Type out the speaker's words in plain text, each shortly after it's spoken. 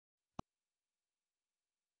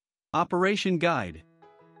Operation Guide.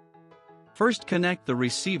 First connect the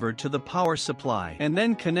receiver to the power supply and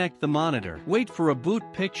then connect the monitor. Wait for a boot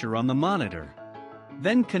picture on the monitor.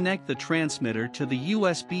 Then connect the transmitter to the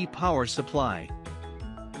USB power supply.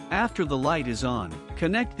 After the light is on,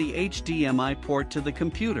 connect the HDMI port to the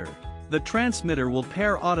computer. The transmitter will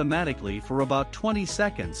pair automatically for about 20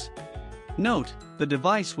 seconds. Note, the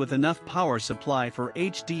device with enough power supply for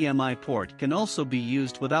HDMI port can also be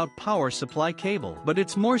used without power supply cable, but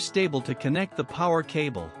it's more stable to connect the power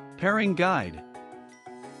cable. Pairing guide.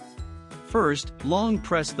 First, long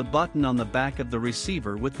press the button on the back of the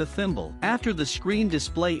receiver with the thimble. After the screen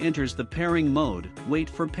display enters the pairing mode, wait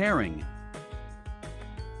for pairing.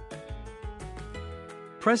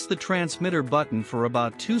 Press the transmitter button for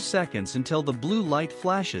about 2 seconds until the blue light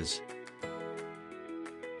flashes.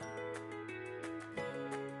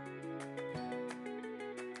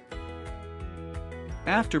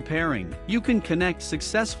 After pairing, you can connect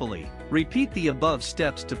successfully. Repeat the above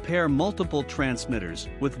steps to pair multiple transmitters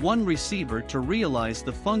with one receiver to realize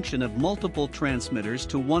the function of multiple transmitters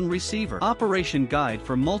to one receiver. Operation Guide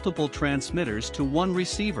for multiple transmitters to one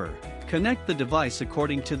receiver. Connect the device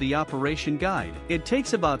according to the operation guide. It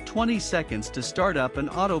takes about 20 seconds to start up an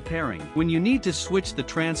auto pairing. When you need to switch the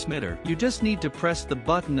transmitter, you just need to press the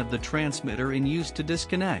button of the transmitter in use to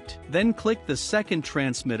disconnect. Then click the second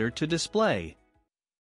transmitter to display.